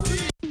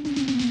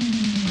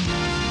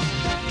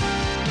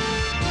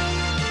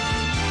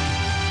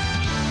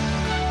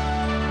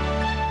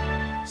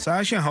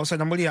Sashen Hausa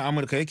na muryar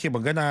Amurka yake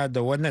magana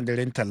da wannan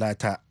daren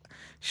Talata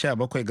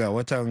 17 ga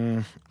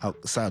watan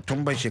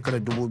Satumban shekarar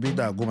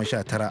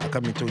 2019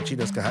 akan mitoci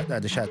da suka hada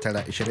da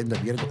 19,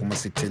 25 da kuma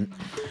 60.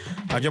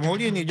 A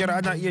jamhuriyar Nijar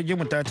ana iya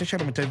jin ta tashar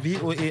mu ta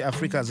VOA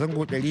Africa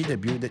zango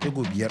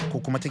 200.5 ko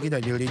kuma ta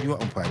gidajen rediyo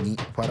amfani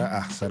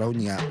fara'a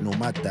sarauniya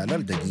nomad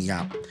dalar da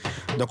niya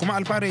da kuma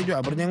alfa rediyo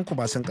a birnin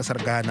kumasin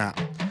kasar Ghana.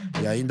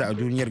 Yayin da a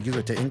duniyar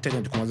gizo ta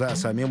intanet kuma za a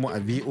same mu a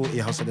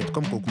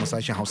voahausa.com ko kuma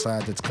sashen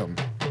hausa.com.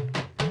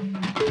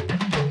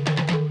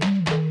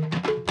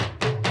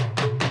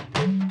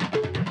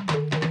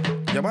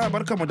 Jama'a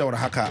barkamu da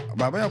warhaka.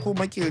 Baba Yakubu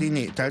makeri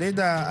ne tare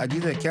da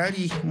Adiza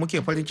Kyari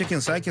muke farin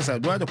cikin sake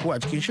saduwa da ku a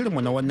cikin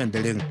shirinmu na wannan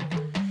daren.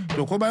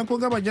 To ko bayan kun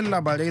gama jin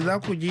labarai za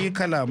ku ji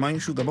kalaman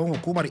shugaban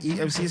hukumar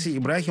EFCC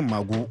Ibrahim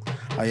Magu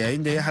a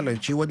yayin da ya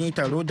halarci wani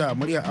taro da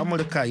muryar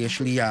Amurka ya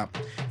shirya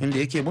inda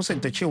yake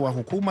musanta cewa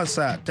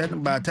hukumarsa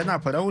ba tana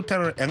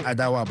farautar 'yan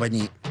adawa ba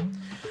ne.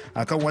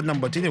 Akan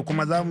wannan batu ne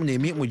kuma za mu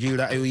nemi mu ji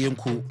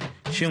ra'ayoyinku.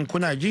 Shin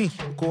kuna ji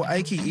ko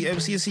aikin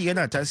EFCC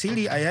yana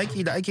tasiri a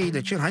yaƙi da ake yi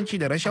da cin hanci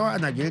da rashawa a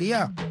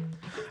Najeriya?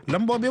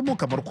 Lambobinmu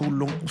kamar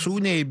kullum su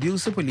ne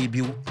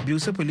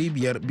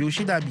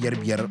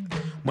 2-0-5-2-6-5-5.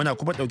 Muna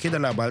kuma ɗauke da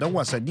labaran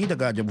wasanni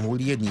daga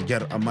jamhuriyar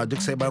Nijar, amma duk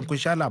sai bayan kun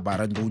sha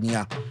labaran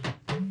duniya.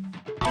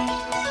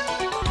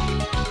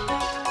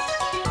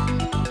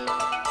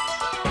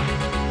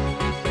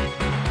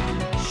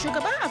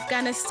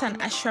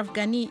 Afghanistan Ashraf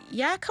Ghani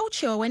ya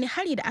kaucewa wani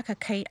hari da aka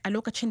kai a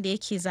lokacin da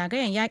yake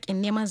zagayen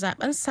yakin neman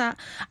zabensa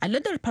a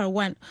ladar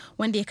Parwan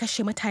wanda ya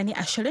kashe mutane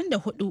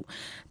 24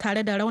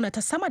 tare da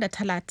raunata sama da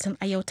 30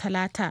 a yau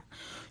Talata.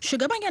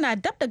 Shugaban yana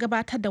dab da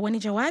gabatar da wani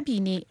jawabi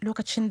ne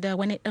lokacin da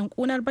wani dan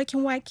kunar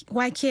bakin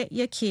wake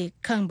yake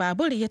kan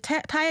babur ya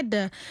tayar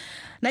da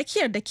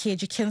nakiyar da ke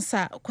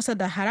jikinsa kusa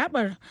da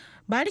harabar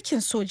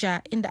barikin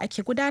soja inda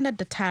ake gudanar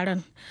da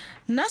taron.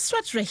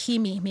 Nasrat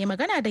Rahimi mai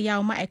magana da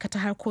yawon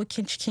ma'aikatar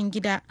harkokin cikin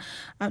gida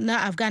na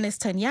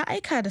Afghanistan ya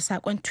aika da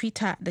sakon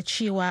Twitter da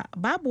cewa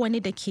babu wani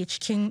da ke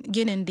cikin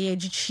ginin da ya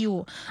ji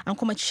ciwo, an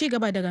kuma ci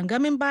gaba da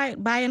gangamin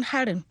bayan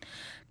harin.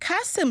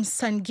 Kasim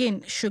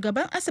Sangin,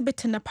 shugaban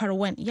asibitin na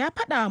Parwan, ya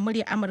faɗa wa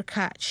muryar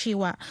Amurka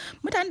cewa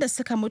mutanen da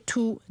suka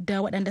mutu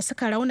da waɗanda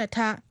suka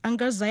raunata an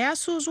garzaya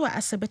su zuwa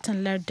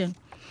asibitin lardin.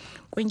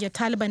 Ƙungiyar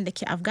Taliban da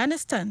ke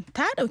Afghanistan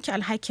ta ɗauki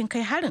alhakin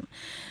kai harin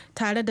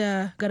tare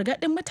da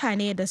gargaɗin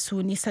mutane da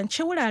su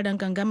nisanci wuraren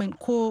gangamin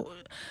ko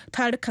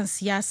tarukan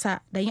siyasa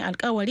da yin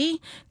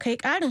alkawari kai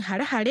ƙarin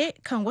hare-hare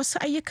kan wasu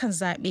ayyukan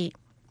zaɓe.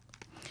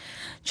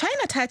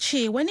 China ta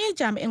ce wani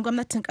jami'in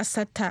gwamnatin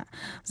ƙasarta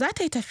za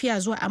ta yi tafiya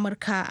zuwa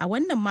Amurka a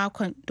wannan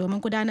makon domin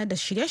gudanar da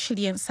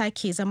shirye-shiryen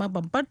sake zama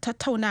babbar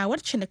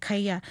tattaunawar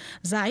cinikayya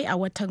za a yi a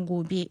watan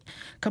gobe.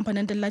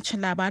 Kamfanin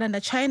dillacin labaran na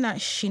China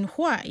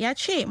Xinhua ya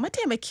ce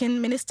mataimakin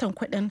ministan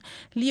kudin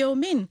Liu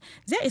Min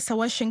zai isa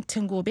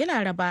Washington gobe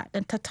Laraba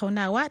don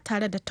tattaunawa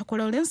tare da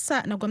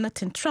takwarorinsa na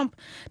gwamnatin Trump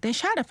don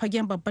share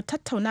fagen babbar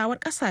tattaunawar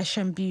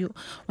kasashen biyu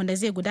wanda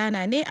zai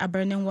gudana ne a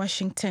birnin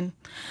Washington.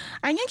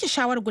 An yanke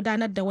shawarar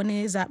gudanar da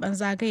wani zaben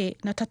zagaye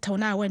na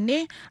tattaunawar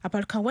ne a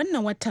farkon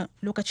wannan watan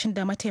lokacin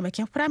da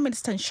mataimakin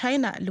firaministan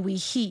China Liu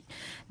He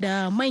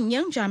da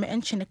manyan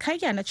jami'an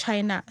cinikayya na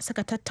China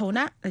suka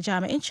tattauna da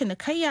jami'an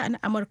cinikayya na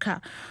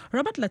Amurka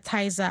Robert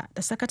Lighthizer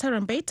da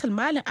sakataren baitul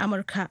malin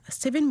Amurka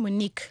Steven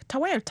Mnuchin ta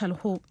wayar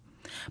talho.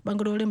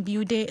 Bangarorin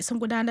biyu dai sun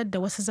gudanar da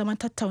wasu zaman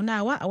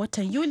tattaunawa a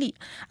watan Yuli,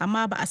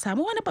 amma ba a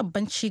samu wani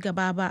babban ci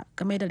gaba ba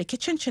game da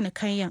rikicin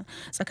cinikayyan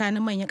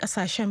tsakanin manyan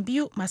kasashen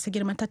biyu masu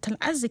girman tattalin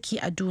arziki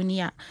a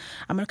duniya.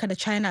 Amurka da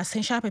China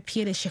sun shafe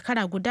fiye da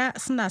shekara guda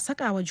suna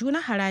saka wa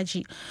juna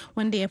haraji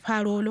wanda ya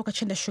faro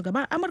lokacin da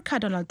shugaban Amurka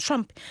Donald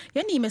Trump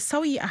ya nemi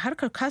sauyi a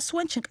harkar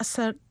kasuwancin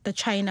kasar da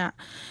China.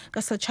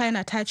 Kasar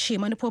China ta ce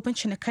manufofin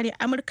cinikayyar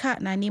Amurka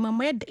na neman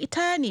mayar da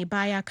ita ne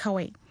baya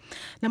kawai.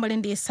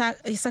 Lamarin da ya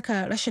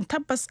saka rashin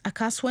tabbas a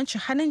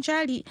kasuwancin hannun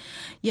jari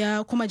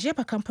ya kuma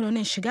jefa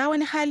kamfanonin shiga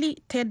wani hali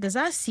ta yadda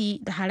za su yi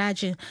da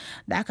harajin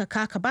da aka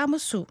kaka ba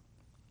musu.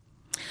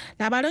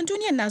 Labaran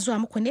duniyar na zuwa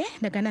muku ne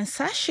daga nan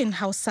sashin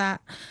Hausa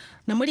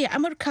na muryar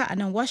Amurka a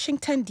nan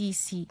Washington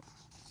DC.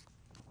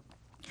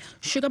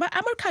 Shugaban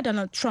Amurka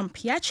Donald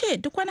Trump ya ce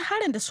duk wani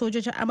harin da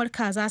sojojin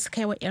Amurka za su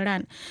kai wa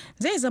Iran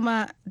zai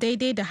zama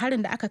daidai da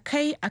harin da aka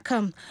kai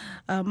akan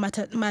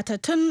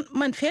matatun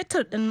man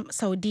fetur ɗin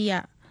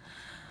Saudiya.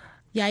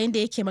 Yayin da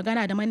yake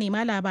magana da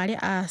manema labarai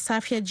a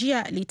safiyar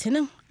jiya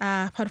Litinin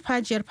a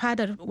farfajiyar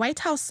fadar White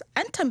House,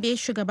 an tambaye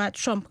shugaba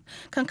Trump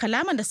kan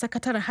kalaman da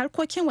sakataren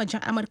harkokin wajen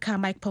Amurka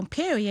Mike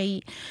Pompeo ya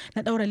yi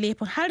na ɗaura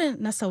laifin harin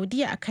na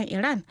Saudiya akan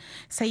Iran,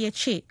 sai ya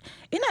ce,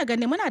 "Ina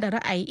ganin muna da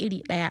ra'ayi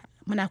iri ɗaya,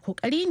 muna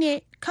kokari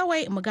ne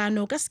kawai mu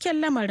gano gaskiyar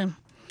lamarin."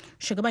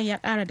 Shugaban ya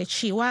ƙara da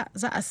cewa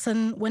za a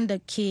san wanda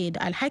ke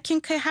da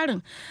alhakin kai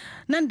harin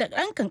nan da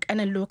ɗan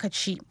ƙanƙanin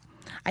lokaci.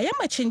 A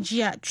yammacin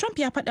jiya, Trump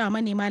ya faɗa wa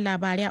manema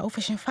labarai a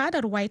ofishin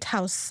fadar White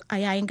House a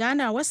yayin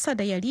ganawarsa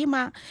da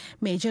yarima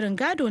mai jiran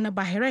gado na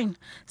Bahrain,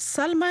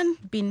 Salman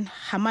bin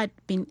Hamad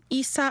bin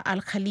Isa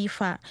Al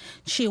Khalifa,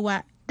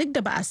 cewa duk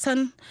da ba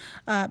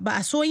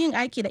a so yin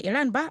aiki da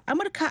Iran ba,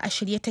 Amurka a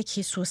shirye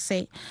take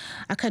sosai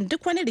akan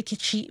duk wani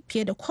rikici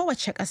fiye da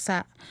kowace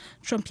ƙasa.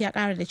 Trump ya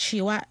ƙara da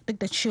cewa duk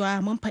da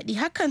cewa mun faɗi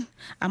hakan,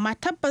 amma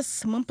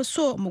tabbas mun fi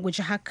so mu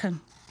guji hakan.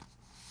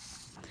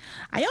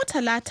 A yau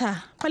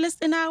Talata,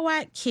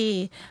 Falasɗinawa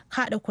ke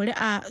kaɗa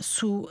kuri'a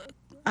su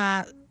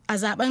a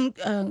zaben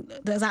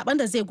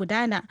da zai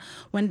gudana,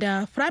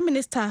 wanda Prime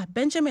Minister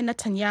Benjamin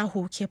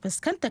Netanyahu ke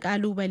fuskanta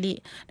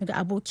kalubale daga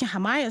abokin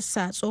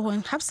hamayarsa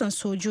tsohon hafsan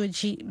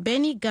sojoji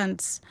Benny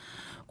Gantz.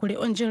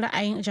 Kuri'un jin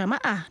ra'ayin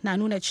jama'a na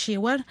nuna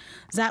cewar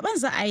zaben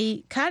za a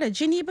yi kare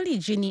jini biri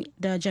jini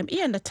da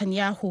jam'iyyar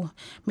Netanyahu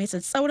mai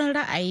tsatsauran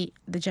ra'ayi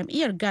da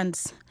jam'iyyar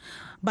Gantz.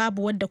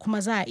 Babu wadda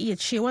kuma za a iya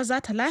cewa za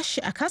ta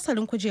lashe a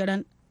kasarin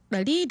kujeran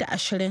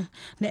 120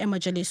 na 'yan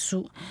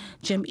majalisu.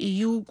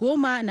 Jam'iyyu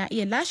 10 na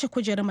iya lashe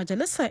kujerar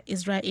majalisar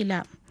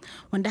Isra'ila,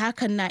 wanda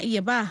hakan na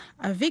iya ba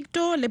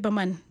Avigdor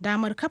Lieberman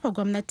damar kafa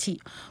gwamnati,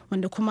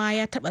 wanda kuma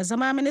ya taba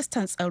zama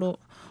ministan tsaro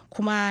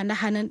kuma na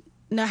hannun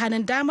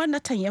damar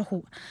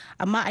Netanyahu,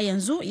 amma a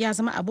yanzu ya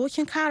zama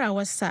abokin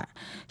karawarsa.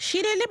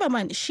 Shi dai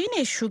Lieberman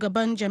shine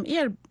shugaban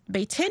jam'iyyar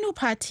Baitenu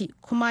Party,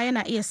 kuma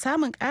yana iya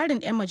samun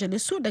ƙarin 'yan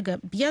majalisu daga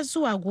 5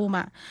 zuwa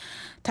 10.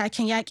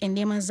 Taken yakin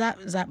neman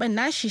zaben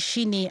nashi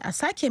shine a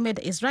sake mai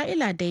da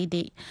Isra'ila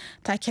daidai,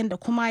 taken da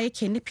kuma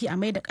yake nufi a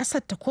mai da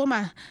ƙasar ta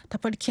koma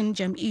tafarkin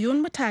jam'iyyun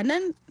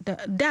mutanen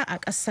da a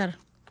ƙasar.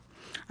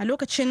 A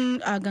lokacin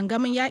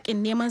gangamin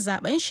yakin neman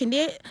zaben shi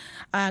ne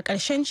a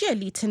ƙarshen jiya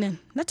Litinin,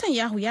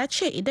 Netanyahu ya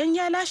ce idan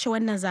ya lashe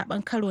wannan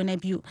zaben karo na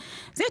biyu,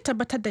 zai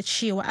tabbatar da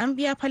cewa an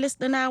biya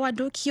Falasɗinawa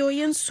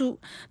dukiyoyinsu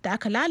da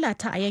aka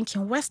lalata a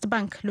yankin West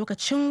Bank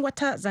lokacin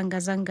wata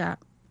zanga-zanga.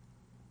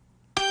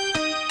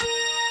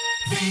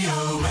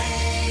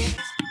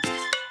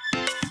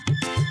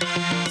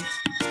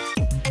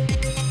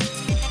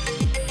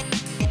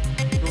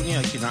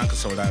 Duniya kina aka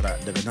saurara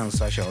daga nan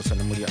sashen Hausa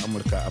na murya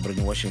Amurka a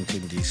birnin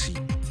Washington DC.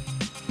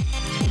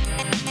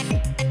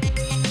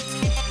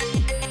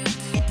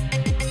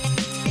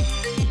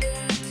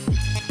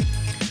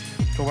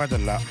 To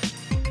wadalla.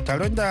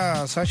 Taron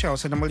da sashen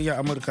Hausa na murya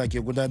Amurka ke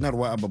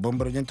gudanarwa a babban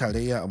birnin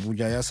tarayya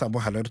Abuja ya samu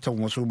halartar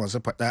wasu masu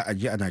faɗa a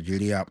ji a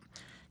Najeriya,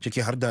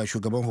 ciki har da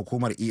shugaban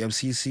hukumar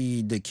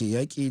EFCC da ke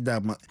yaƙi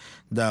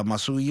da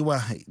masu yi wa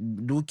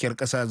dukiyar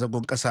ƙasa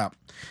zagon ƙasa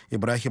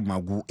Ibrahim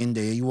Magu, inda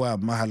ya yi wa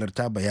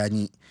mahalarta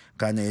bayani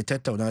kana ya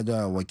tattauna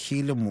da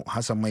wakilinmu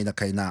Hassan Mai na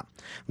kaina.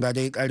 Ga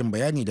dai ƙarin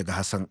bayani daga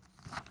Hassan.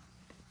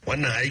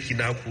 Wannan aiki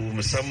naku,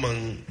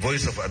 musamman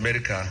Voice of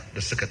America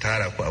da suka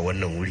tara ku a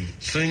wannan wuri,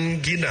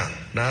 sun gina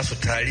nasu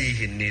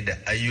tarihin ne da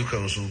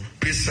ayyukansu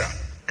bisa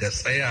ga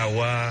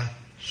tsayawa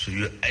su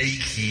yi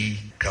aiki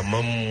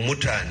kamar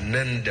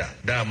mutanen da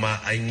dama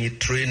an yi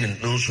training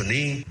ɗinsu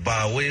ne,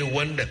 ba wai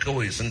wanda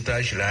kawai sun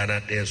tashi rana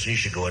ɗaya sun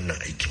shiga wannan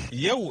aikin.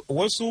 Yau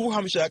wasu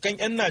hamshakan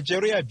 'yan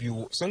Najeriya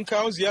biyu sun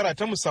kawo ziyara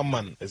ta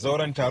musamman da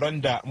zauren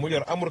taron da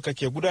muryar Amurka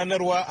ke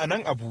gudanarwa a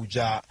nan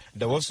Abuja,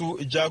 da wasu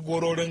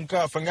jagororin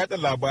kafin yada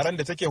labaran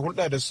da take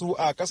hulɗa da su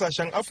a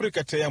ƙasashen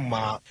Afirka ta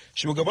yamma.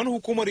 Shugaban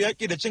hukumar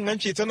yaƙi da cin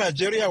hanci ta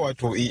Najeriya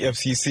wato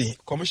EFCC,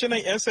 kwamishinan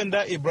 'yan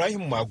sanda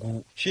Ibrahim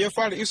Magu, shi ya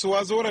fara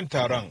isowa zauren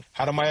taron,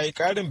 har ma ya yi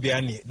ƙarin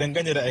bayani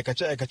dangane da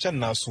aikace-aikacen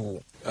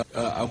nasu.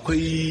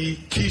 Akwai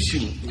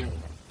kishin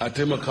a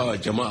taimakawa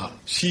jama'a,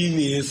 shi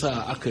ne ya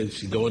sa aka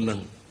shiga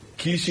wannan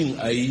kishin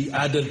a yi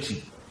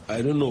adalci.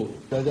 I don't know,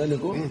 ka gane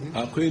ko?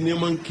 Akwai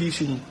neman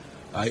kishin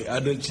a yi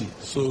adalci,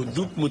 so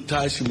duk mu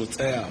tashi mu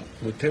tsaya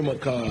mu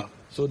taimakawa,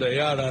 so da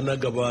yara na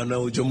gaba na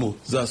wajenmu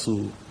za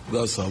su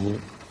samu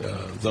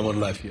zaman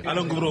lafiya.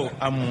 Alan Gubro,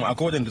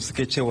 akwai waɗanda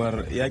suke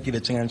cewar yaƙi da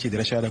cin hanci da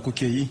rashawa da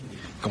kuke yi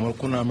kamar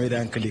kuna mai da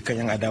hankali kan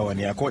 'yan adawa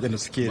ne, akwai waɗanda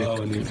suke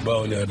ba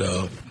wani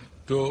adawa.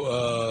 To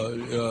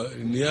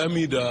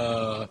Niyami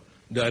da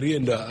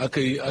Dariyan da aka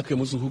yi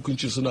musu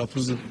hukunci suna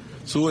prison,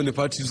 su wani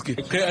party suke?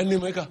 Kai an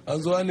neme ka,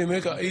 an zo an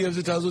neme ka,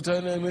 AFC ta zo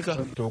ta neme ka.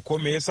 To ko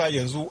me yasa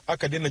yanzu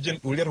aka daina jin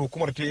ɗuriyar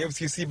hukumar ta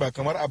FCC ba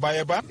kamar a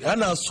baya ba?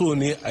 Ana so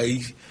ne a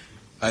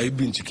yi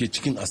bincike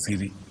cikin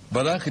asiri,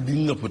 ba za ka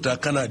dinga fita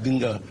kana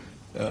dinga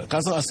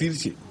kasan asiri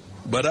ce,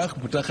 ba za ka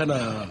fita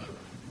kana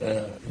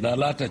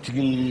lalata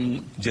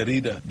cikin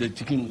jarida da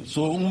cikin,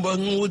 so in ban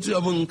wuce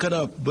abin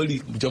kana bari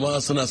jama'a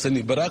suna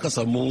sani, ba za ka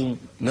samu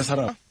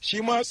nasara. Shi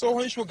ma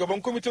tsohon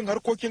shugaban kwamitin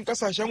harkokin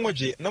kasashen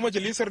waje na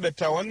majalisar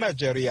dattawan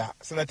Najeriya,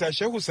 Sanata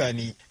Shehu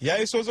Sani, ya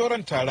iso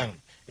zauren taron,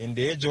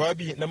 inda ya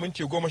jawabi na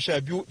minti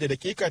 12 da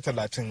dakika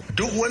 30.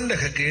 Duk wanda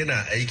kaga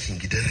yana aikin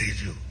gidan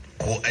rediyo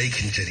ko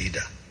aikin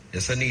jarida, ya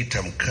sani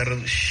tamkar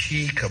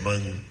shi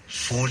kaman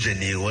soja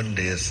ne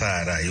wanda ya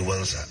sa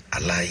rayuwansa a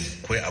layi.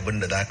 Akwai abin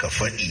da zaka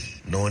faɗi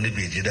na wani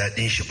bai ji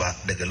daɗin shi ba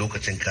daga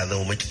lokacin ka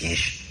zama makiyin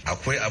shi.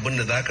 Akwai abin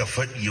da zaka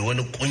faɗi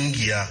wani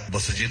ƙungiya ba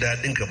su ji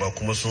daɗin ka ba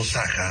kuma sun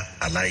sa ka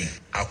a layi.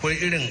 Akwai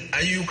irin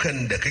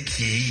ayyukan da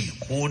kake yi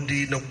ko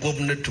dai na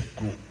gwamnati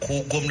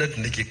ko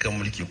gwamnati da ke kan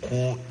mulki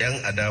ko 'yan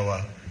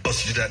adawa ba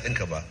su ji daɗin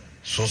ka ba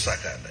sun sa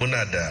ka.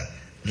 Muna da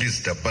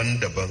list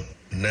daban-daban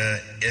na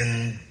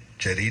 'yan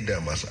jarida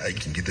masu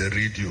aikin gidan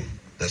rediyo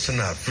da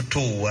suna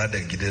fitowa da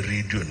gidan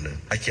rediyon nan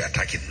ake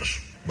atakin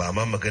nasu. ba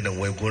ma maganan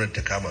wai gwamnati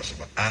ta kama su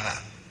ba, a'a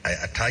ai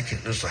atakin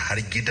ɗinsu har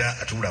gida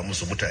a tura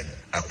musu mutane,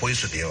 akwai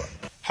su da yawa.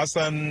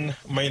 Hassan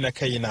mai na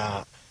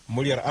kaina,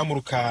 muryar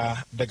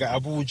Amurka daga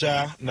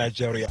Abuja,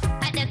 Najeriya.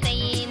 Haɗa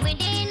kai mu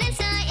daina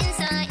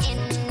sa'in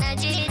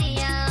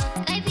Najeriya,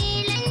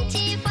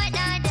 ƙabilanci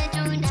faɗa da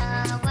juna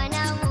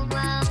wana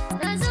uba.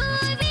 Razo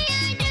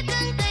biya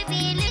dukan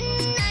ƙabilun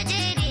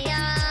Najeriya,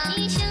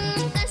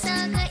 kishin ƙasa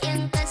ga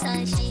 'yan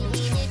ƙasashe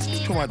ne ce.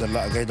 Tuma da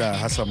a gaida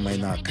Hassan mai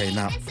na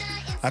kaina.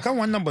 Akan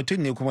wannan batun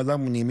ne kuma za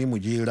mu nemi mu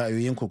ji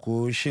ra'ayoyinku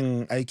ko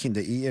shin aikin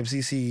da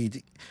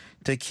EFCC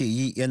take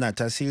yi yana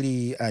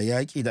tasiri a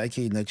yaƙi da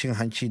ake na cin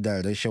hanci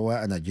da rashawa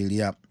a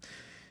Najeriya.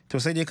 To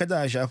sai dai kada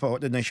a shafa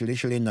waɗannan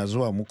shirye-shirye na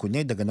zuwa muku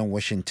ne daga nan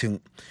Washington.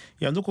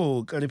 Yanzu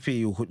ko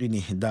karfe 4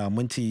 ne da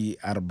minti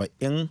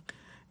 41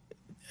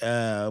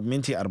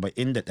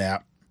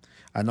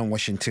 a nan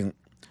Washington.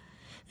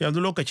 Yanzu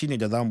lokaci ne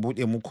da za mu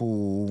buɗe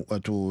muku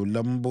wato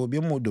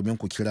lambobinmu domin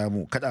ku kira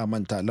mu. Kada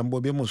manta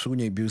lambobinmu su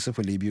ne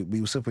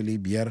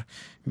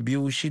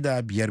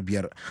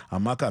 202-205-2655,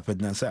 amma kafin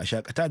nan sai a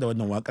shakata da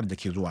wannan wakar da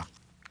ke zuwa.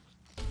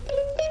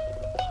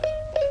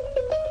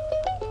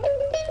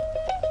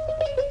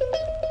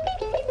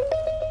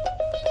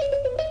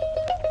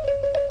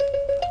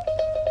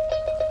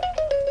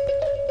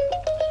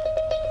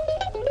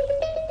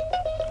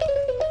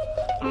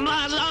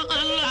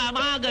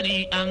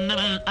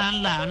 Annabin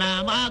Allah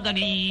na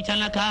magani,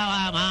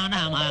 talakawa ma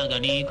na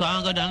magani,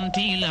 kaga don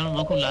tilar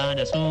makula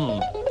da su.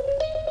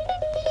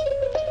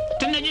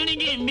 Tun da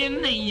jirgin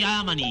birnin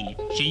Yamani,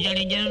 shi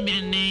jirgin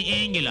birnin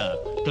Ingila,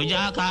 to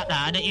ja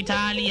kaɗa da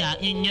Italiya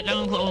in yi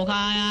ɗan kuka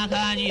ya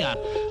kajiya.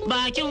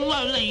 Bakin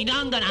wallai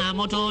dangana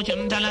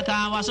motocin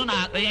talakawa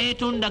suna tsaye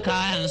tun da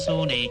kayan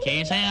su ne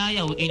ke saya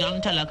yau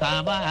idan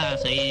talaka ba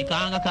sai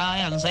kaga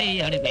kayan sai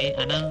ya rufe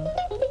a nan.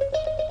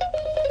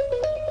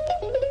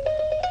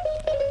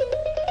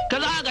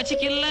 Ga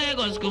cikin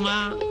Lagos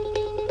kuma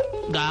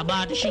ga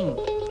batishin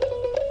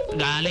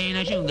ga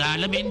lainashin ga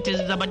labintin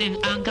zabadin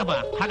an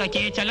kafa haka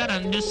ke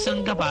calaran duk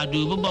sun kafa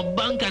dubi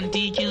babban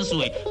kantikin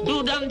suwai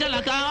dudan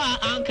talakawa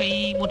an ka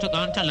yi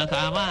mutukan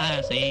talakawa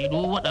sai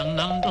du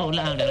waɗannan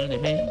dolarar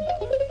rufe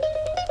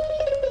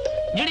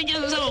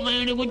jirgin sama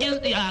mai rigugin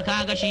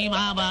tsiyaka ga shi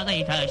ma ba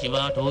zai tashi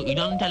ba to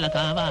idan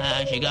talakawa ya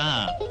shiga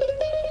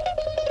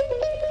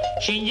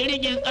shin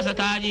jirgin ƙasa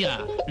kajiya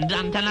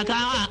dan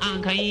talakawa an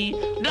kai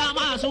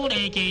dama su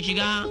ne ke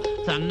shiga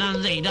sannan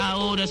zai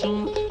dawo da su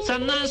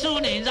sannan su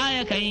ne za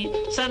ya kai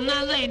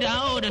sannan zai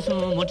dawo da su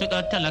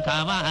mutukar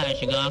talakawa a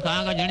shiga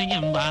kaga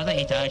jirgin ba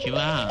zai tashi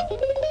ba.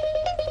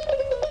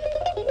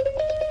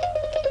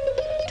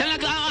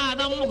 Talakawa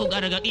zan muku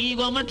gargaɗi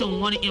gwamnatin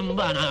wani in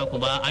ba na ku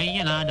ba ai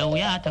yana da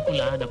wuya ta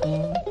kula da ku.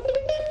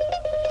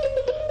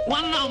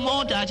 Wannan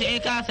mota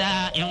ce kasa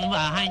in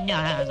ba hanya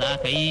za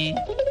ka yi.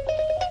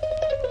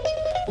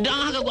 Don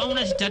haka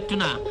gwamnati ta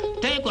tuna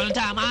ta yi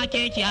kwalta ma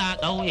keke a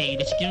ƙauye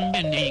da cikin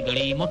binne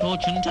gari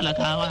motocin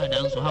talakawa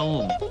don su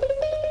hau.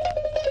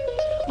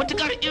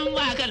 Mutukar in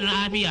ba kan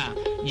lafiya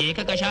je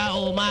ka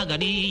sha'o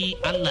magani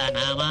Allah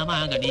na ma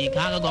magani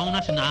kaga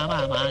gwamnati na ma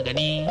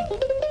magani.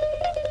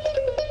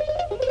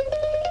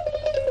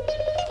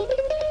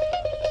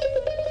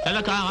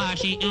 Talakawa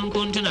shi in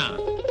kuntuna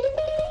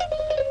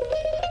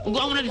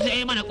gwamnati ta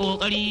yi mana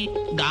ƙoƙari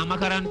ga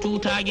makarantu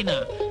ta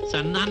gina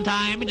sannan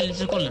ta yi middle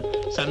school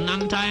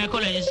sannan ta yi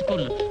college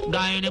school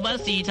ga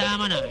university ta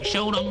mana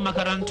shauran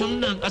makarantun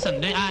nan kasan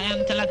da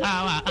 'ya'yan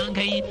talakawa an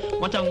kai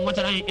watan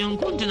in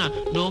kuntuna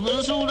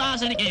domin su za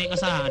su rike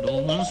kasa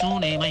domin su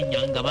ne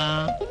manyan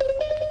gaba.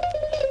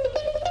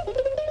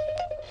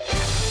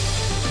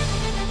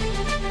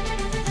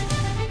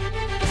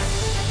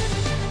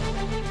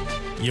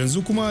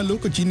 Yanzu kuma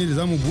lokaci ne da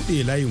za mu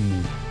buɗe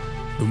layinmu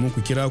domin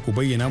ku kira ku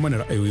bayyana mana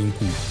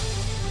ra'ayoyinku.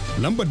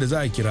 Lambar da za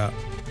a kira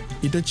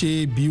ita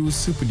ce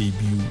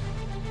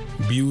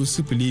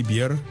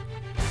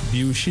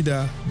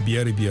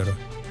 202-205-2655,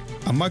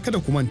 amma kada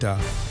ku manta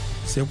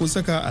sai kun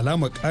saka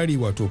alamar ƙari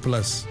wato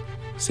plus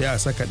sai a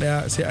saka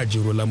ɗaya sai a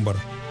jiro lambar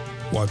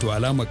wato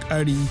alamar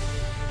ƙari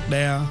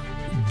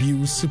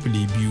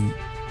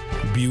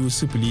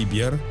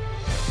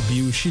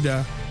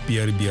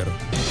 1-2-0-5-2-5-2655.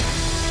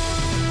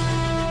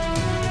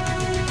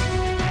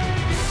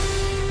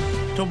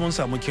 To mun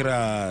samu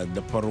kira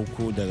da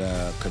farko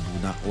daga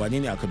Kaduna. Wane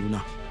ne a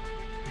Kaduna?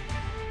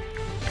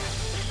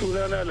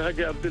 Sunana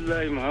Alhaji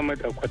Abdullahi Muhammad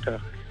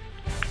Akwata.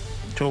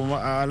 To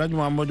Alhaji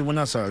Muhammadu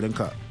muna sararin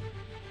ka.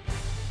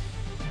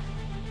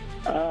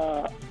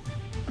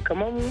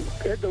 Kamar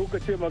yadda kuka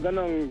ce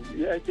maganan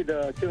yaki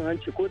da cin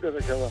hanci ko da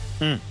rashawa.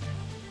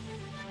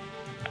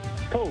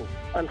 To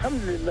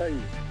alhamdulillah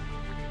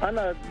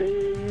ana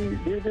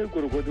daidai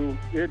gwargwado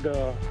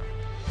yadda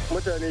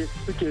mutane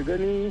suke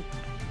gani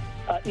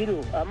a ido,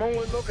 amma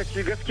wani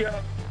lokaci gaskiya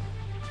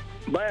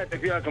baya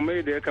tafiya kamar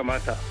yadda ya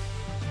kamata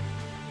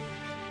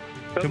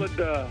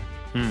saboda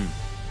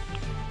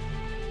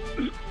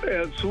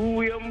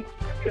su yan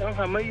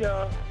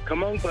hamayya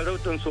kamar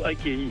farautan su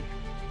ake yi,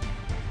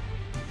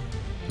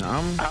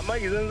 amma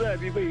idan za a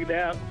bi bai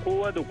daya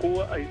kowa da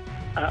kowa a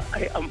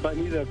yi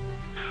amfani da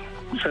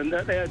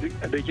sanda ɗaya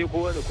da ke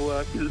kowa da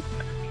kowa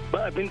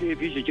ba abin da ya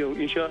fi shi kyau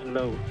insha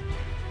Allah.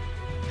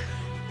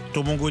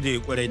 To mun gode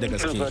kwarai da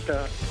gaske.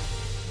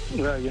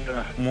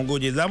 Mun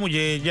gode, za mu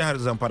je jihar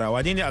Zamfara.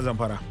 Wane ne a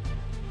Zamfara?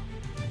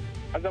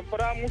 A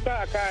Zamfara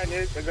Musa a kaya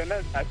ne daga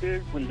nan a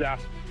sai Gunja.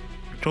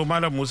 To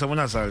Malam Musa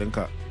muna sarin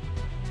ka.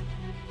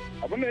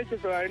 Abin da yake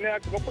saurari ne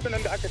kuma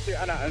kudin da aka ce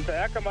ana ansa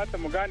ya kamata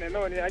mu gane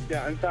nawa ne ake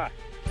ansa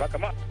ba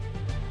kama.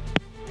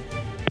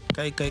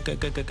 Kai.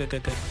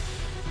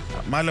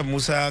 Malam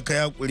Musa ka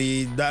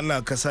yakuri da Allah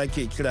ka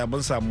sake kira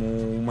mun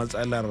samu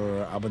matsalar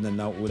abin da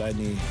na'ura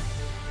ne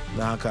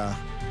don haka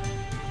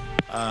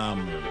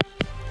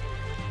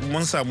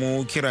mun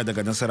samu kira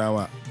daga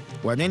Nasarawa.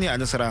 Wane ne a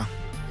Nasara?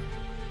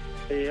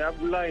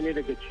 Abdullahi ne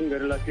daga cikin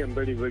garin lafiyan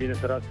bari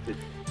Nasarawa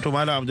State. To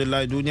Malam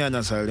Abdullahi duniya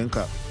na sararin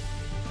ka.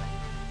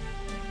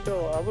 To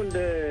abin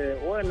da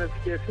wayannan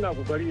suke suna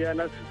kokari ya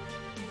nasu.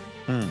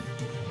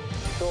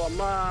 To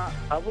amma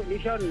abin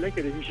nishaɗin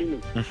nake da shi shine.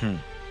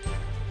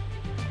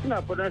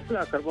 Suna faɗa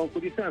suna karban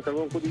kuɗi.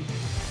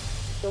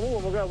 To mu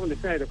ba ga abin da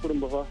suna da kuɗin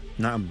ba fa.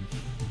 Na'am.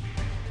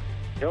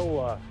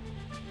 Yawwa.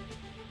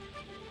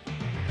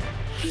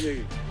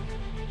 Shine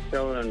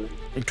shawaran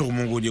nan. To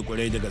mun gode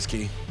kwarai da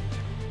gaske.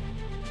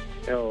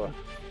 Yawwa.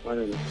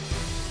 Wannan.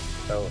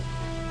 Yawwa.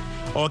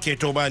 Ok,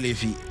 to ba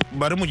laifi.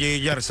 Bari mu je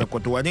jihar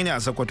Sokoto. Wane ne a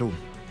Sokoto?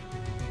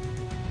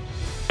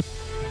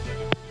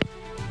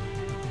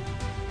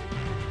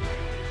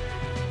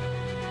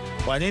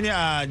 Wane ne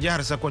a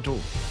jihar Sokoto?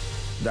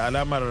 Da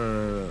alamar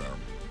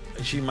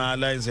shi ma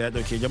layinsa ya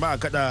dauke. Jama'a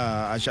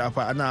kada a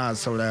shafa ana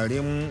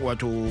sauraren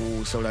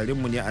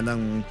mu ne a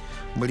nan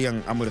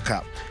muryan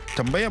Amurka.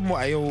 Tambayar mu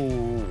a yau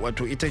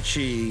wato ita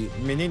ce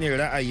menene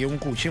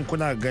ra'ayinku, shin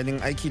kuna ganin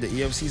aiki da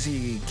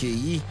EFCC ke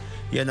yi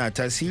yana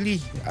tasiri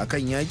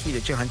akan yaki da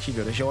cin hanci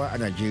da rashawa a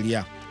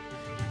Najeriya?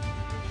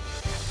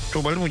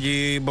 To bari mu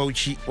je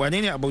Bauchi.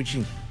 Wane ne a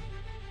Bauchi?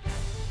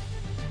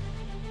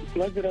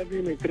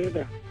 Rabi mai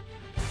trader.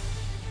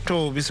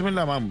 To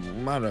bismillah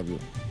ma Rabi.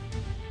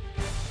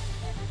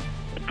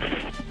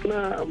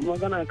 Na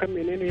magana kan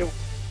menene yau?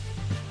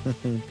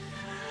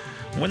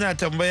 Muna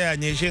tambaya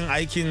ne shin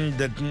aikin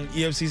da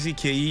EFCC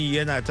ke yi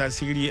yana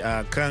tasiri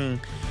a kan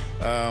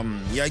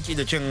yaki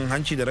da cin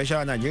hanci da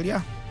rashawa a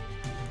Najeriya?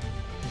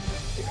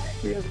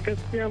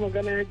 Gaskiya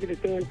magana yaki da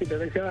cin hanci da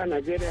rashawa a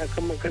Najeriya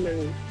kan maganan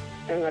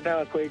yan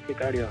adawa kawai ke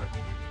karewa.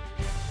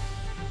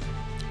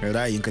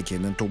 Ra'ayinka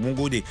kenan, to mun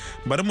gode.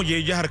 Bari mu je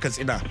jihar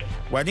Katsina.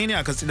 Wane ne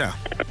a Katsina?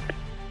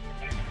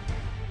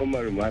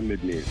 Umar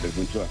Muhammad ne da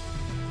Guntuwa.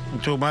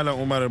 To Malam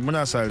Umar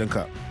muna sarin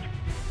ka.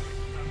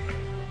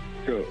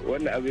 To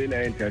wannan abu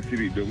yana yin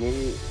tasiri domin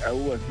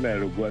abubuwa suna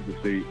raguwa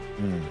sosai.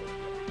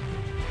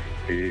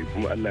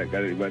 Kuma Allah ya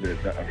kara ibada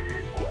da sa'a.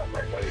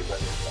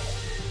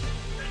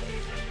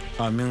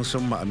 Amin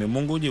summa amin.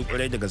 Mun gode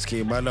kwarai da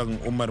gaske Malam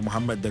Umar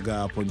Muhammad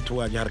daga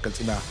Funtuwa jihar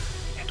Katsina.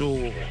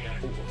 To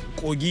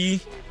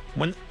Kogi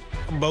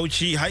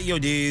Bauchi har yau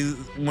dai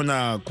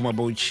muna kuma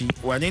Bauchi.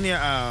 Wane ne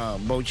a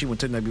Bauchi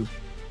mutum na biyu?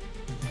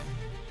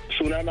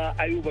 Sunana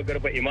Ayuba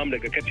Garba Imam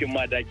daga kafin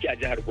madaki a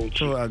jihar Bauchi.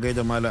 To a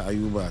gaida Malam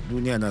Ayuba,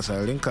 duniya na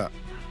sararinka.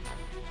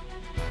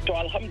 To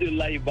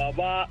alhamdulillah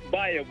baba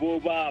ba yabo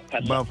ba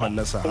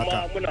fallasa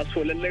haka. Kuma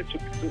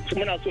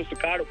muna so su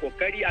kara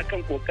kokari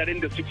akan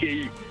kokarin da suke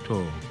yi.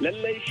 To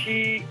lallai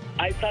shi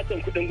ai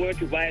satan kudin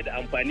gwamnati baya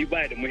da amfani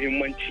baya da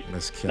muhimmanci.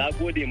 Na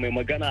gode mai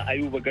magana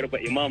Ayuba Garba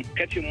Imam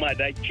kafin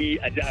madaki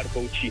a jihar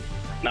Bauchi.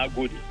 Na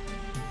gode.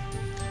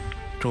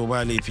 To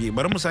ba laifi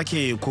bari mu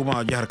sake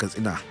komawa jihar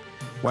Katsina.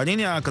 Wane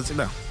ne a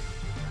Katsina?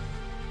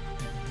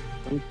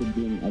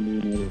 Shamsuddin Ali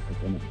ne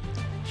Katsina.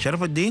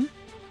 Sharfuddin?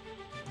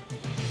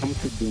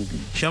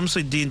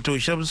 Shamsuddin, to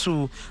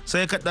Shamsu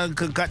sai ka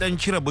dan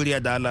cire buriya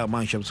da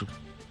alama Shamsu.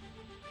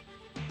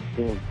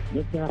 To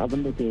gaskiya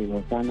abin da ke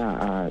wakana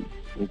a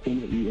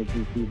hukumar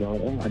EFCC ba wa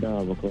 'yan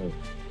adawa ba kawai.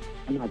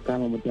 Ana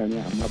kama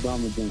mutane amma ba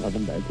mu jin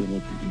abin da ake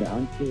nufi da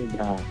an ce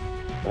da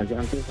ba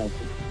an kai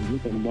kasu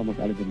zuwa ba mu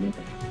ƙarfin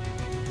nesa.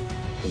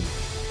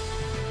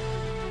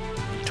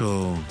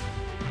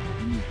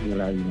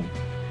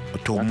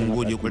 To mun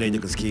gode kurai da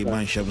gaske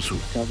man Shamsu.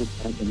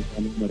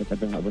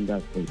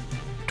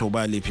 To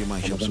ba laifi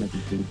man Shamsu.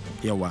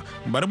 Yawa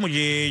bari mu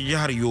je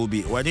jihar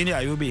Yobe. Wane ne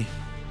a Yobe?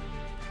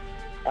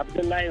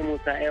 Abdullahi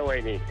Musa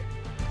Ewai ne.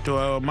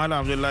 To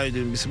Malam Abdullahi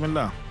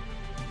bismillah.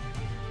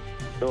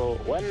 To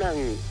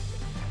wannan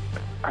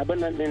abin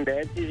nan din da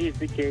FCC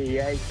suke yi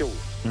yayi kyau.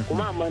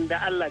 Kuma amma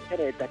da Allah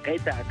kare ta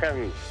kaita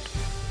akan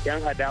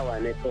yan adawa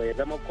ne to ya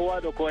zama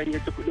kowa da kowa ya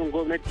ci kudin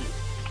gwamnati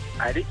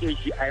a rike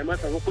shi a yi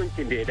masa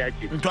hukuncin da ya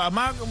dace. To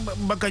amma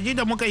baka ji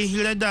da muka yi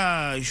hira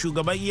da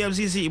shugaban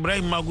EFCC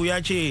Ibrahim Magu ya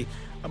ce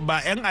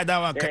ba 'yan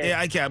adawa kaɗai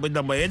ake abin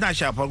da ba yana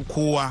shafan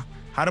kowa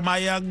har ma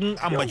ya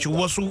ambaci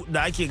wasu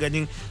da ake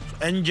ganin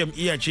 'yan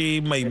jam'iyya ce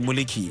mai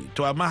mulki.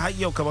 To amma har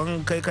yau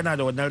kaman kai kana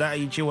da wannan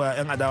ra'ayi cewa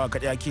 'yan adawa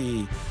kaɗai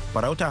ake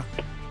farauta?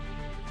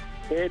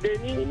 Dai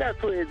ni ina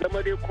so ya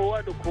zama dai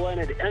kowa da kowa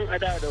ne da 'yan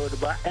adawa da wani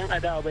ba 'yan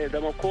adawa ba ya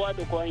zama kowa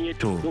da kowa ya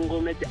cikin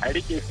gwamnati a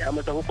rike shi a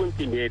masa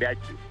hukuncin da ya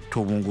dace.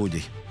 To mun gode.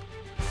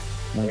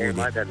 mun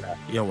gode.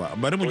 Yawa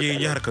bari mu je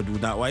jihar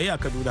Kaduna. Waye a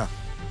Kaduna?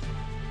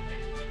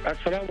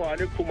 Assalamu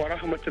alaikum wa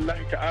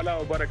rahmatullahi ta'ala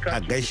wa barakatuh.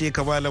 A gaishe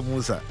ka Malam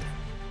Musa.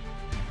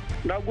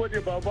 Na gode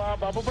baba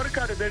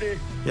barka da dare.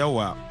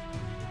 Yawa.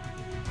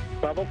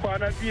 Baba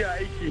kwana biya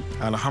aiki.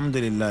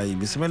 Alhamdulillah.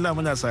 Bismillah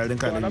muna sarin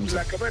ka Alhaji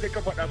Musa. Alhamdulillah kamar da ka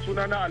faɗa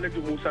suna na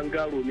Alhaji Musa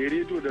Garo mai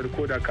rediyo da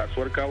rikoda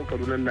kasuwar kawo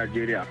Kaduna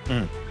Najeriya.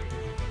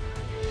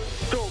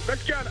 To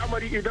gaskiya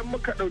al'amari idan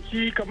muka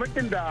ɗauki kamar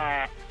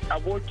inda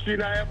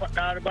abokina ya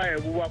faɗa baya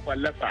ruwa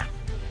fallasa.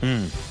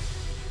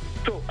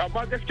 To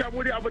amma gaskiya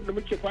mu dai abin da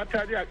muke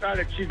fata ne a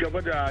ƙara ci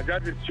gaba da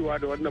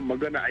jajircewa da wannan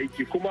magana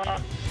aiki kuma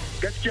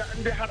gaskiya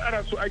in dai har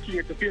ana so aikin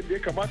ya tafi yadda ya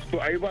kamata to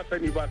a yi ba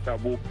sani ba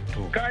sabo.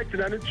 Ka yi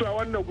tunanin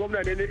cewa wannan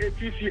gwamna ne na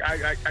APC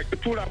a ki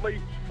tura mai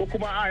ko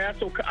kuma ya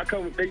sauka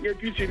akan dan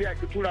APC ne a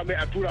ki tura mai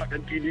a tura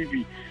dan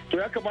PDP. To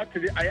ya kamata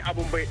dai a yi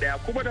abin bai daya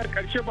kuma da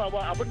karshe baba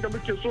abin da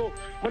muke so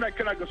muna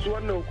kira ga su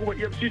wannan hukumar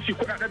EFCC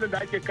kuɗaɗen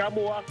da ake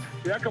kamowa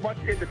ya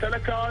kamata yadda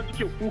talakawa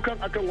suke kukan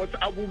akan wasu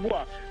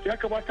abubuwa ya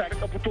kamata a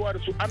rika fitowa da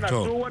su ana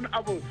so wani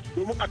abu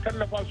domin a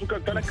tallafa su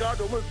kan talakawa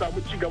domin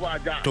samu ci gaba a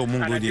jiha. To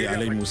mun gode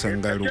Alhaji Musa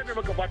Garo.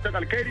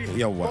 Alkhairi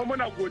kuma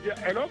muna godiya.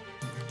 Hello?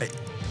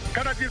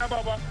 Kana ji na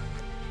baba?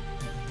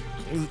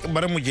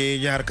 Bari mu je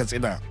jihar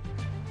Katsina.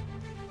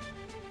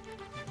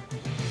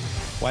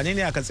 Wane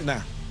ne a Katsina?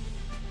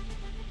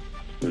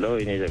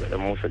 Lawai ne daga dan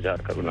Musa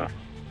jihar Kaduna.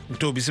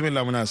 To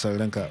bismillah muna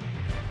sauraron ka.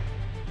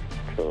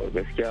 To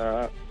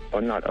gaskiya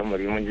wannan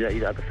al'amari mun ji daɗi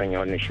da aka sanya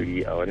wannan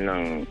shiri a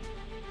wannan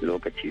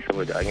lokaci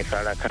saboda an yi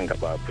tsara kan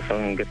gaba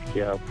kusan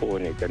gaskiya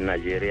kowane dan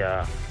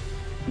Najeriya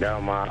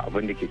dama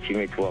abin da ke ci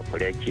mai tuwa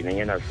kwarya kenan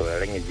yana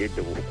sauraron yaje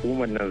da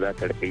hukumar nan za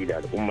ta rike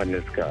da al'ummar nan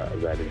suka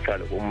zalunci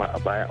al'umma a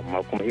baya amma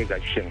kuma ya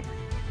gashi shin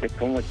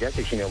dukkan wajen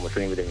ya shine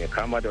musulmi da mai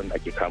kama da wanda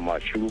ake kama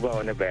shiru ba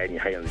wani bayani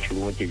har yanzu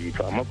shiru muke ji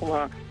to amma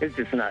kuma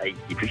yanzu suna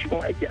aiki to shi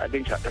kuma aiki a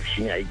gan shi a ƙasa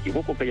shine aiki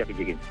ko kai ya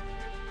kake gani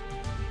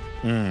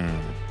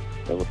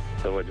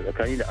saboda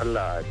tsakani da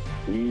Allah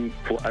ni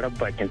ko arab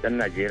bakin dan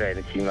Najeriya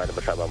na cima da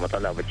basa ba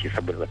matsala ba ce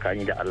saboda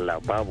tsakani da Allah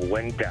babu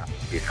wanda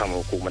bai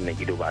samu hukumar nan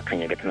ido ba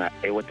akan yaga tana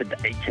aiwatar da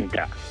aikin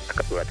ta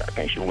aka dora ta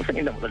akan shi musan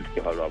inda matsalar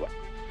take faruwa ba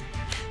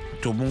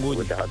to mun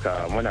gode da haka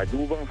muna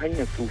duban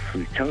hanyar su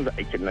canza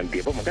aikin nan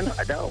bai ba magana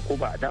adawa ko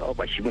ba adawa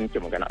ba shi ba nake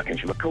magana akan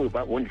shi ba kawai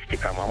ba wanda suke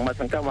kama amma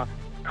san kama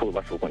kawai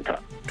ba su hukunta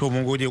to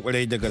mun gode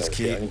kwarai da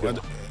gaske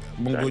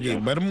mun gode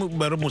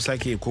bar mu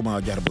sake komawa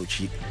jihar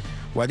Bauchi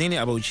wane ne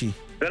a Bauchi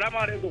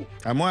Salamu alaikum.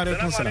 Amma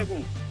alaikum salam.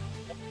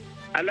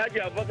 Alhaji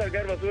Abubakar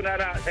Garba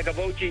sunana daga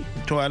Bauchi.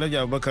 To Alhaji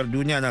Abubakar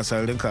duniya na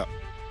sararin ka.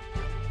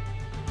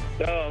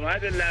 To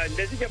madalla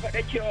da suke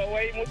faɗa cewa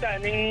wai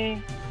mutanen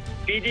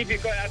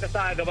PDP kawai aka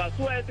sa a gaba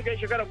su waye suka yi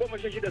shekara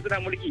 16 suna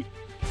mulki.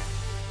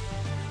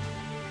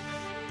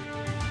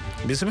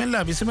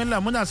 Bismillah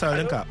muna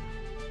sararin ka.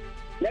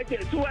 Yake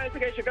su waye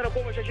suka yi shekara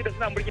 16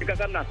 suna mulki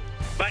kasar nan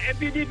ba yan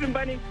PDP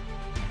ba ne.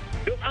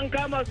 Duk an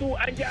kama su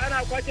an ji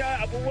ana kwace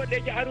abubuwan da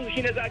yake harin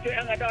shine za a ce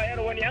yan adawa yan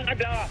wani yan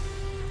adawa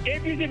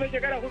APC mai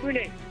shekara 4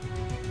 ne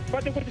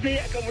kwata kwata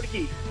sai akan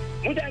mulki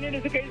mutane ne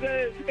suka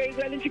yi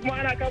zalunci kuma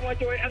ana kama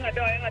cewa yan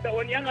adawa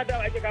wani yan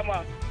adawa ake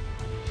kama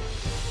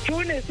su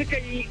ne suka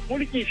yi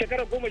mulki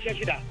shekara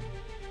 16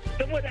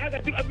 saboda haka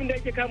duk abin da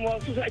ake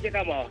kamawa su ake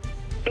kamawa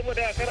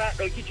saboda kar a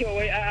dauki cewa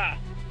wai a'a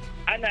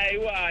ana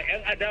yi wa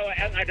yan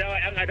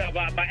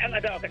adawa ba yan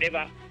adawa kadai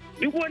ba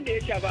duk wanda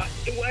ya sha ba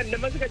wanda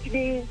ma suka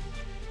cikin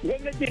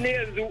gwamnati ne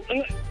yanzu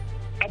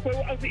akwai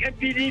wasu yan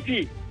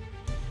PDP.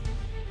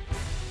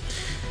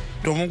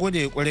 To mun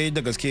gode kwarai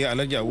da gaske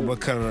Alhaji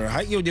Abubakar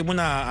har yau dai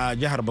muna a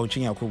jihar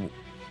Bauchin Yakubu.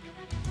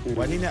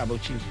 Wani ne a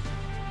Bauchi?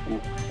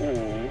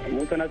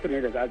 Musa Nasiru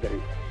ne daga Azare.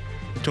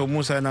 To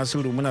Musa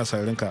Nasiru muna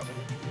sarin ka.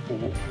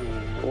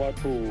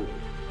 Wato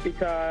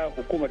ita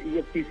hukumar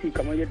EFCC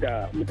kamar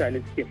yadda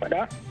mutane suke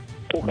faɗa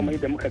ko kamar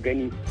yadda muka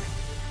gani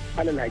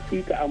alal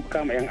hakika an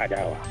kama yan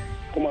adawa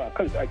kuma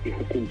kansu ake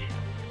hukunci.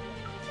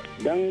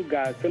 Don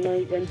ga sunan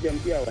 'yan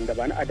jam'iyya wanda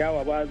ba na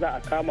adawa ba za a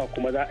kama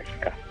kuma za a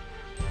shika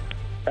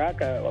ta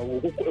haka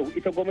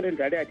ita gwamnatin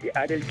tarayya ce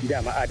adalci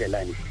dama adala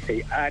ne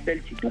sai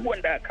adalci duk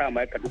wanda aka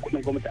kama ya karɓi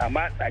kuɗin gwamnati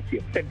amma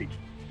sace fitar da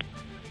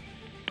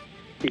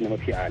shi ne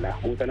mafi ala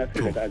Musa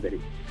Nasiru daga Azare.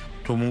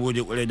 To mun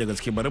gode kwarai da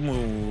gaske bari mu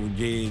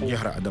je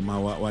jihar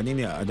Adamawa wane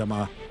ne a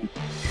Adamawa?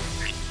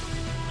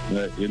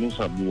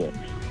 Yunusa Buwa.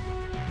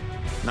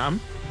 Na'am?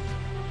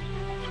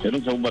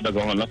 Yunusa Buwa daga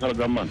wannan nasar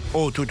gamman.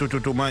 Oh to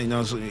ma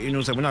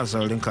Yunusa muna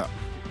saurin ka.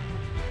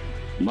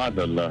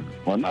 Madalla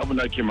wannan abu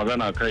da ke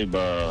magana kai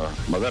ba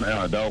magana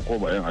yan adawa ko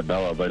ba yan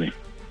adawa ba ne.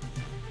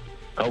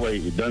 Kawai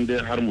idan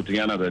dai har mutum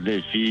yana da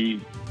laifi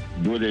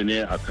dole ne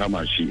a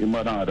kama shi in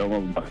ma dan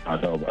adawa ba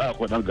adawa ba.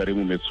 Akwai dan gare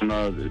mu mai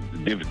suna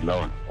David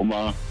Lawan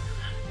kuma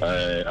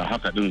a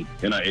haka din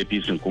yana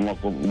APC kuma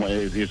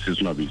APC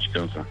suna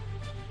bincikensa.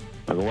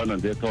 Daga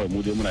wannan dai kawai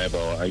mu dai muna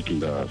yabawa aikin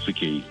da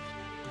suke yi.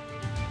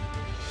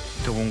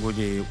 ta mun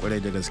gode kwarai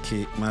da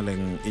gaske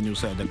malam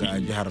Inusa daga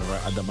jihar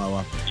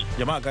Adamawa.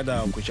 Jama'a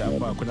kada ku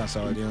sha'afa kuna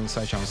sauraron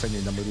sashen Hausa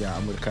ne na murya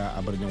Amurka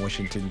a birnin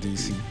Washington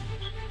DC.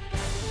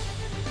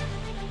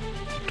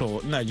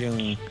 To ina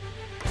jin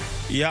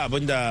iya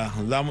abinda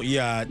za mu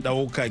iya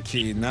ɗauka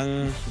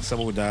kenan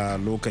saboda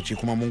lokaci,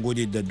 kuma mun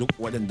gode da duk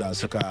waɗanda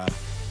suka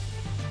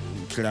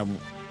kira mu.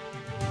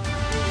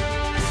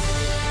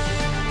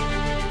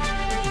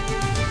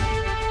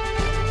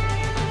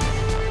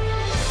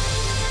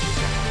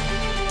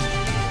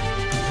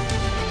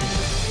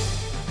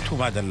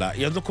 Madalla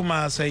yanzu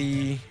kuma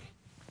sai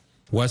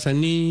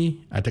wasanni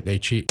a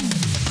takaice.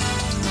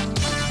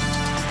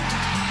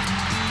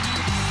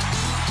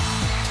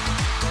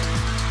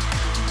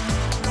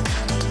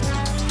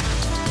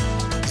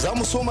 Za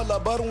mu soma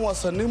labarin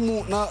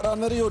wasanninmu na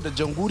ranar yau da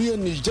jamhuriyar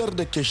Nijar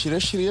da ke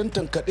shirye-shiryen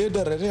tankaɗe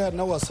da rariya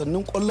na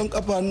wasannin ƙwallon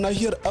ƙafa na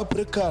nahiyar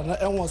Afirka na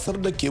 'yan wasar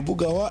da ke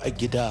bugawa a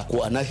gida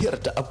ko a nahiyar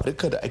ta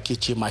Afirka da ake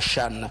ce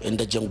Shan,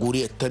 inda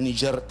jamhuriyar ta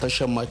Nijar ta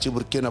shammaci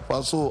Burkina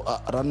Faso a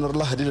ranar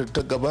Lahadi da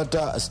ta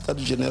gabata a Stade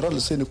General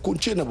Sani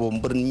Kunce na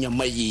babban birnin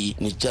Yamai.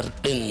 Nijar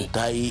din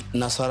ta yi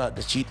nasara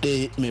da ci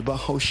ɗaya mai ban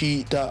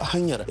haushi ta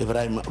hanyar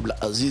Ibrahim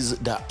Abdulaziz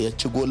da ya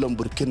ci golan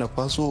Burkina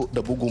Faso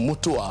da bugun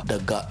mutuwa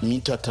daga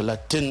mita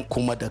 30,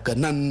 kuma daga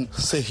nan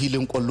sai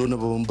hilin kwallo na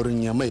babban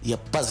birnin Yamai ya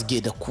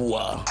basge da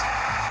kuwa.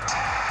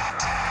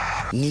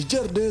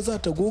 Nijar dai za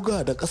ta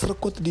goga da kasar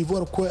Cote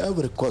d'Ivoire ko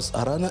Ivory Coast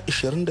a ranar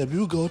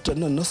 22 ga watan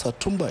nan na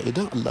Satumba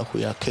idan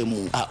Allahu ya kai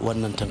mu a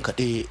wannan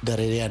tankaɗe da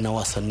rariya na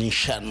wasannin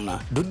Shan.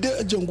 Duk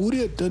dai a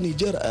jamhuriyar ta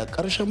Nijar a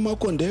ƙarshen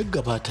makon da ya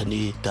gabata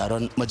ne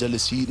taron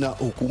majalisi na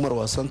hukumar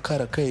wasan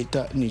kare kai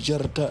ta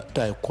Nijar ta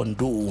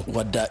Taekwondo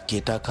wadda ke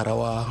taka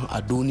rawa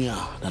a duniya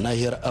da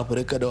nahiyar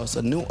Afirka da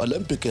wasannin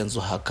Olympic yanzu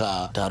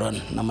haka. Taron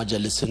na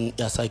majalisin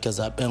ya sake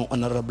zaben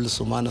Honorable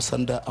Sumana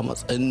Sanda a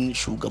matsayin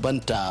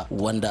shugabanta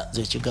wanda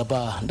zai ci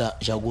gaba da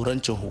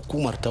jagorancin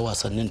hukumar ta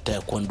wasannin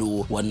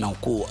taekwondo, wannan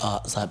ko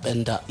a zaben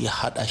da ya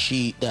hada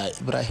shi da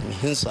Ibrahim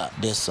Hinsa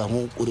da ya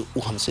samu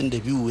ƙuri'u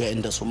 52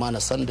 yayin da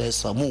Sumana Sanda ya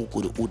samu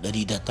ƙuri'u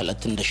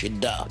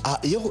 136. A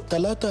yau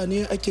talata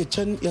ne ake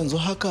can yanzu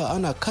haka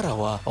ana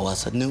karawa a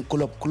wasannin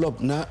club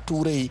na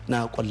turai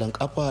na kwallon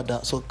kafa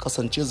da suka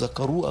kasance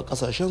zakaru a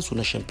kasashen su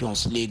na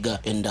Champions League,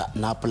 inda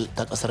Napoli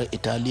ta kasar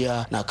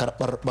Italiya na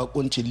karbar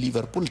bakuncin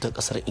Liverpool ta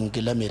kasar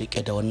Ingila mai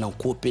rike da wannan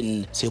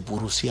kofin, sai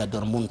Borussia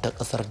Dortmund ta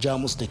kasar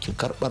Jamus da ke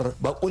karbar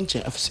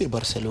bakuncin FC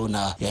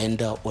Barcelona, yayin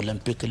da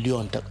Olympique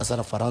Lyon ta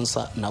kasar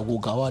Faransa na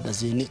gogawa da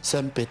Zenit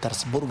St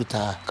Petersburg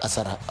ta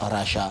kasar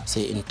Rasha,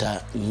 sai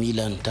Inter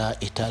Milan ta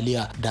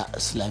Italiya da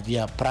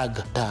Slavia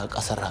Prague ta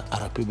kasar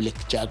Republic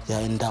Czech,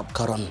 yayin da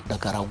karon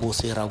daga rago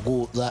sai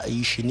rago za a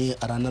yi shi ne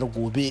a ranar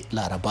gobe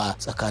Laraba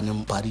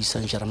tsakanin Paris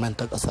Saint-Germain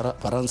ta kasar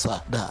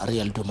Faransa da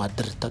Real de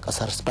Madrid ta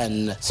kasar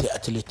Spain, sai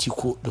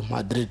Atletico de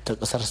Madrid ta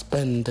kasar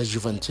Spain da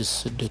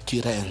Juventus de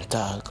Turin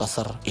ta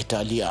kasar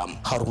Italiya.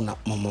 Haruna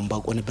Mamman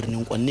Bako na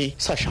birnin Kwanne,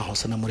 sashen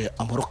Hausa na murya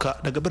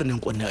Amurka daga birnin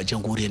Kwanne a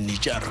jamhuriyar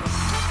Nijar.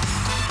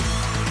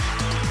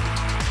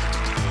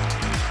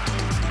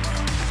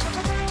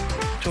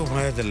 To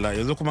mayadalla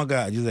yanzu kuma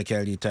ga Ajiza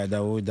Kyari ta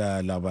dawo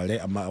da labarai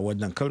amma a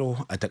wannan karo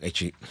a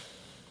takaice.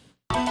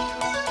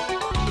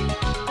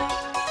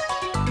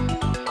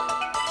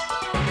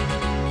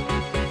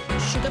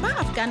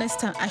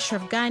 Afghanistan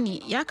Ashraf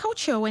Ghani ya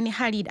kaucewa wani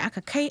hari da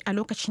aka kai a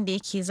lokacin da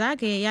yake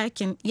zagaye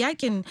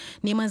yakin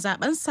neman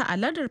zabensa a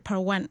lardar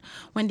Parwan,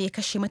 wanda ya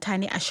kashe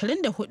mutane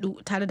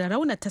 24 tare da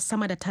raunata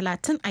sama da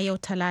 30 a yau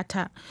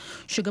Talata.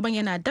 Shugaban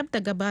yana dab da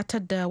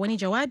gabatar da wani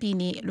jawabi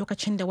ne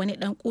lokacin da wani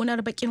dan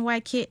kunar bakin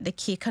wake da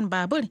ke kan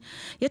babur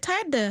ya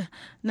tayar da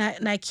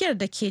nakiyar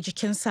da ke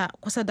jikinsa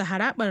kusa da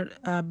harabar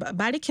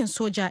barikin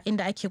soja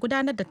inda ake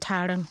gudanar da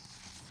taron.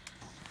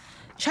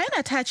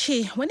 China ta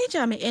ce wani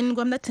jami'in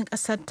gwamnatin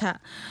ƙasarta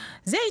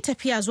zai yi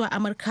tafiya zuwa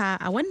Amurka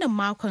a wannan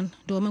makon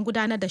domin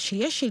gudanar da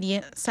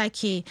shirye-shirye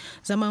sake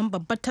zaman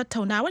babbar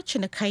tattaunawar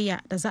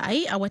cinikayya da za a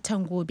yi a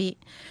watan gobe.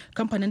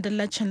 Kamfanin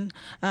dillacin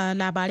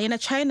labarai na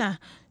China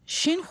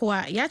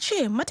Xinhua ya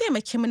ce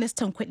mataimakin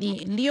ministan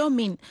kuɗi Liu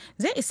Min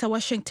zai isa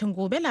Washington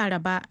gobe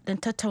Laraba don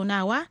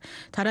tattaunawa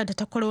tare da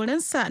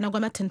takwarorinsa na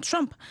gwamnatin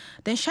Trump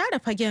don share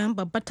fagen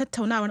babbar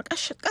tattaunawar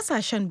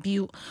ƙasashen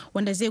biyu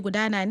wanda zai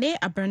gudana ne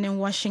a birnin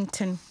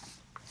Washington.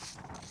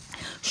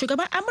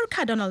 Shugaban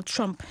Amurka Donald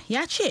Trump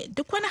ya ce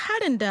duk wani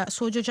harin da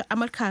sojojin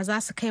Amurka za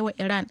su kai wa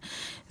Iran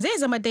zai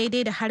zama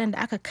daidai da harin da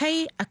aka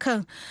kai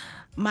akan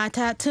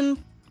matatan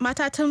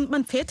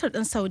man fetur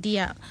din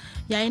Saudiya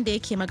yayin da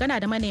yake magana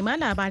da manema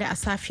labarai a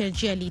safiyar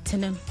jiya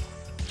Litinin.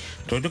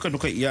 To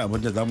duka iya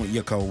abin da za mu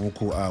iya kawo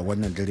muku a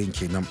wannan daren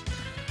kenan.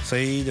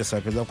 Sai da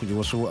safe za ku ji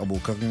wasu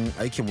abokan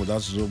aikinmu za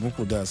su zo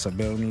muku da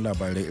sabbin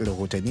labarai,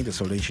 rahotanni da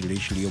sauran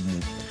shirye-shiryenmu.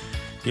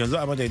 Yanzu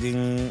a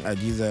madadin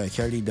Adiza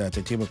Kyari da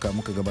ta taimaka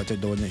muka gabatar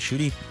da wannan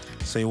shiri,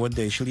 sai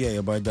wanda ya shirya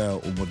ya bada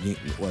umarni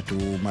wato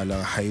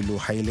Malam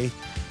Haile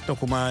da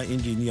kuma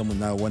injiniyanmu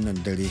na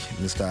wannan dare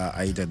Mr.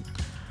 Aidan.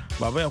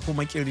 Baba ya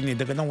kuma kiri ne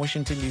daga nan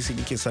Washington DC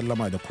ke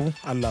sallama da ku.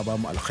 Allah ba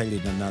mu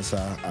alkhairi na nasa,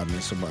 amin,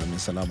 amin,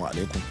 salamu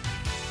alaikum.